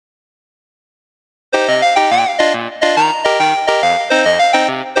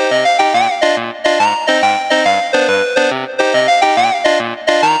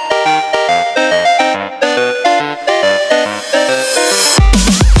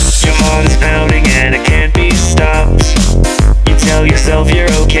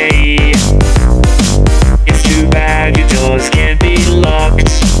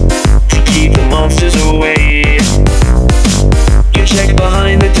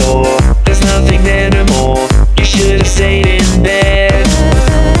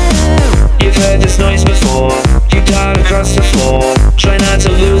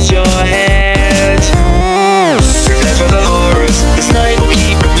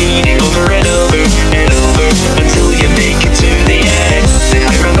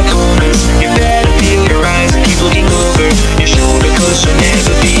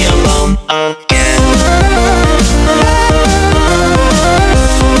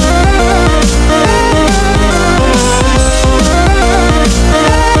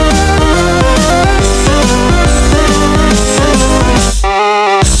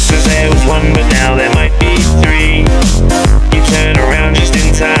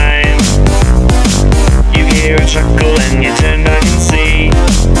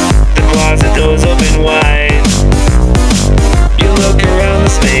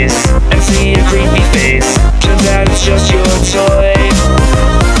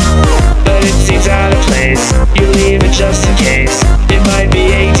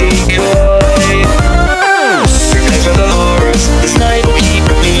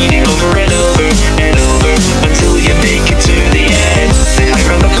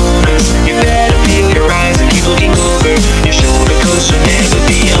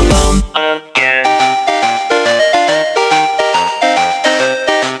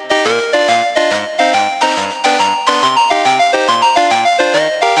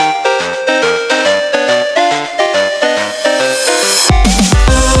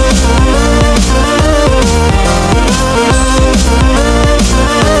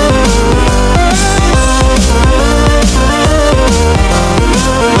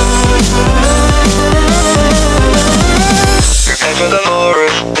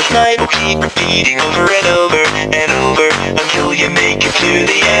repeating over and over and over until you make it to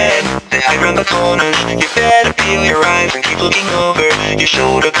the end. They hide around the corners, you better peel your eyes and keep looking over your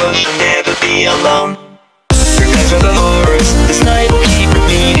shoulder, 'cause you'll never be alone. Prepare for the horrors, this night will keep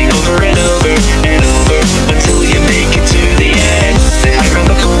repeating over and over and over until you make it to the end. They hide around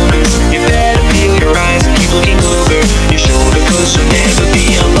the corners, you better peel your eyes and keep looking over your shoulder, 'cause you'll never